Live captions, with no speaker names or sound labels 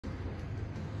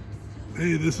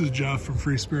Hey, this is Jeff from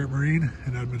Free Spirit Marine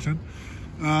in Edmonton.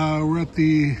 We're at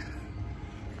the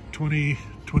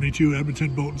 2022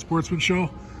 Edmonton Boat and Sportsman Show.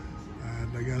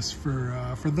 And I guess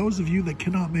for those of you that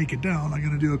cannot make it down, I'm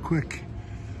going to do a quick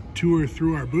tour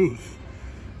through our booth.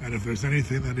 And if there's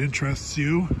anything that interests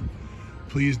you,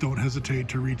 please don't hesitate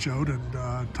to reach out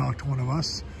and talk to one of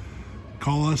us.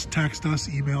 Call us, text us,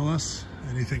 email us,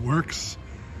 anything works.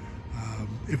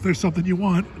 If there's something you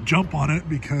want, jump on it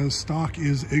because stock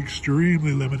is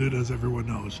extremely limited, as everyone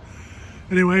knows.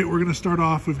 Anyway, we're gonna start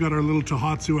off. We've got our little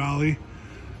Tohatsu alley.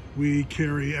 We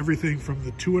carry everything from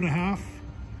the 2.5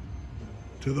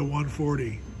 to the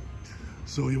 140.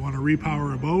 So you wanna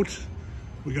repower a boat,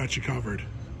 we got you covered.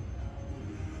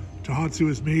 Tohatsu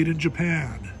is made in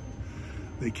Japan.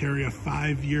 They carry a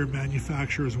 5-year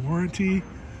manufacturer's warranty.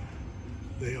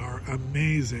 They are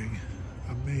amazing.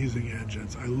 Amazing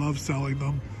engines. I love selling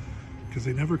them because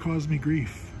they never cause me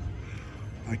grief.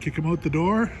 I kick them out the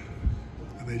door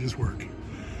and they just work.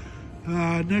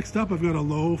 Next up, I've got a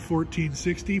low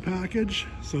 1460 package.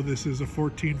 So this is a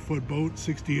 14-foot boat,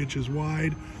 60 inches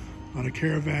wide on a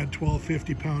Caravan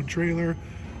 1250 pound trailer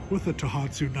with a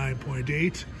Tohatsu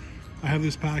 9.8. I have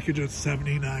this package at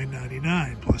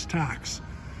 $79.99 plus tax.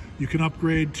 You can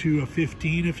upgrade to a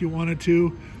 15 if you wanted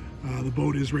to. The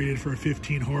boat is rated for a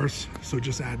 15 horse, so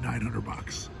just add 900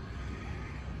 bucks.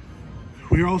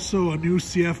 We are also a new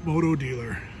CF Moto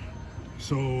dealer.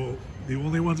 So the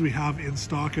only ones we have in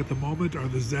stock at the moment are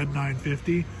the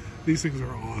Z950. These things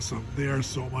are awesome. They are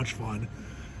so much fun.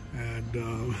 And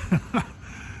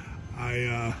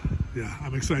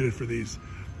I'm excited for these.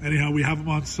 Anyhow, we have them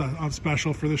on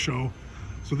special for the show.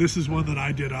 So this is one that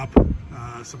I did up,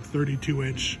 some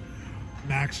 32-inch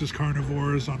Maxxis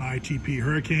Carnivores on ITP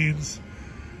Hurricanes,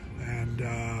 and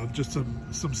just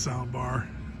some sound bar,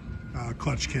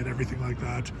 clutch kit, everything like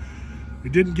that.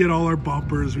 We didn't get all our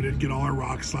bumpers, we didn't get all our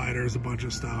rock sliders, a bunch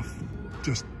of stuff,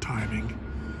 just timing.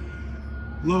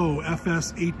 Low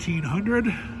FS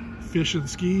 1800 fish and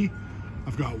ski.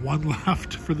 I've got one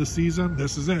left for the season.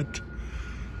 This is it.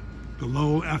 The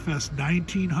low FS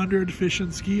 1900 fish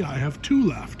and ski. I have 2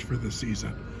 left for the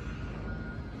season.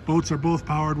 Boats are both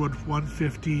powered with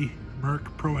 150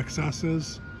 Merc Pro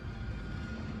XS's.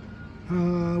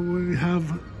 We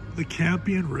have the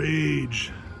Campion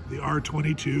Rage, the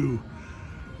R22.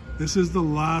 This is the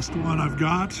last one I've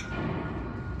got.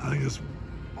 I think it's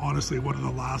honestly one of the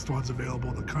last ones available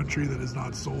in the country that is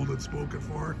not sold and spoken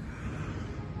for.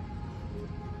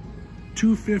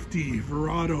 250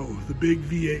 Verado, the big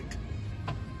V8.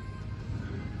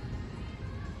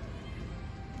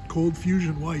 Cold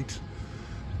Fusion White.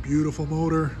 Beautiful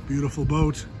motor, beautiful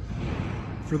boat.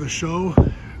 For the show,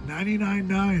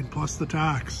 $99.9 plus the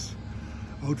tax.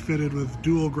 Outfitted with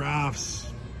dual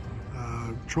graphs,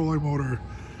 trolling motor,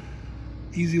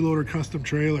 easy loader custom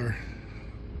trailer.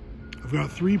 I've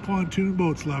got 3 pontoon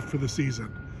boats left for the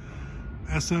season.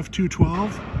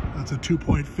 SF212, that's a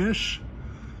 2-point fish.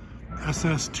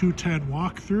 SS210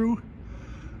 walkthrough,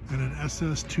 and an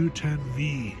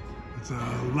SS210V. It's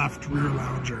a left rear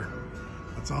lounger.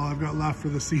 That's all I've got left for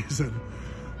the season.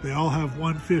 They all have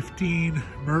 115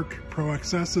 Merc Pro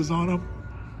XS's on them.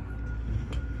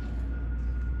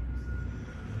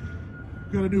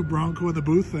 Got a new Bronco in the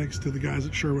booth thanks to the guys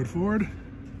at Sherwood Ford.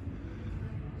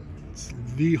 It's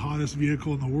the hottest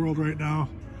vehicle in the world right now.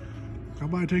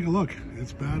 Come by and take a look.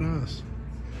 It's badass.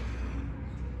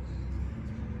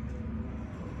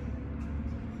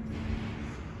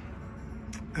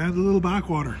 And the little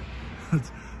backwater. It's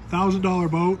a $1,000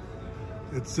 boat.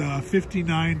 It's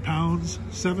 59 pounds,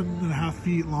 7.5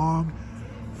 feet long,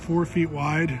 4 feet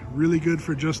wide. Really good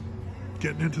for just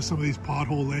getting into some of these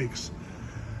pothole lakes.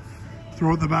 Throw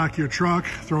it in the back of your truck,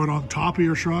 throw it on top of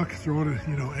your truck, throw it,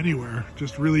 anywhere.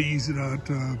 Just really easy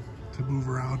to move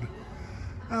around.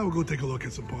 We'll go take a look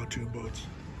at some pontoon boats.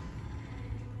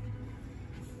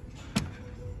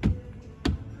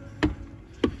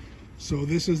 So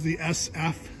this is the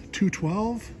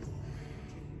SF212.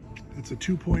 It's a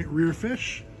 2-point rear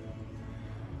fish.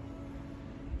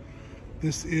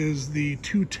 This is the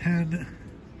 210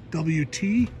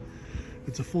 WT.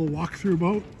 It's a full walk-through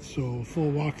boat, so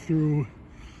full walk-through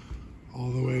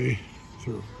all the way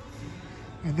through.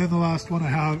 And then the last one I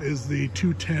have is the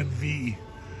 210V.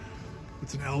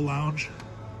 It's an L lounge.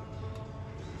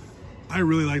 I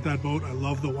really like that boat. I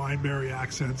love the wineberry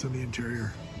accents in the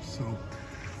interior. So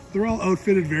they're all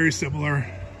outfitted very similar.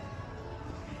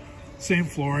 Same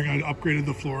flooring. I upgraded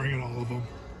the flooring in all of them.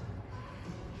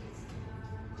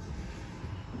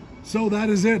 So that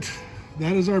is it.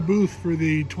 That is our booth for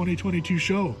the 2022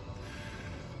 show.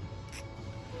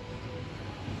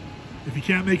 If you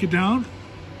can't make it down,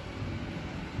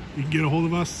 You can get a hold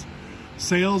of us,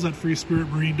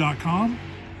 sales@freespiritmarine.com.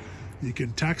 You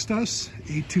can text us,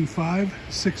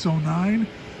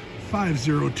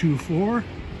 825-609-5024,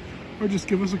 or just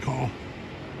give us a call.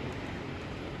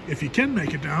 If you can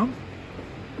make it down,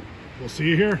 we'll see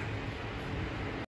you here.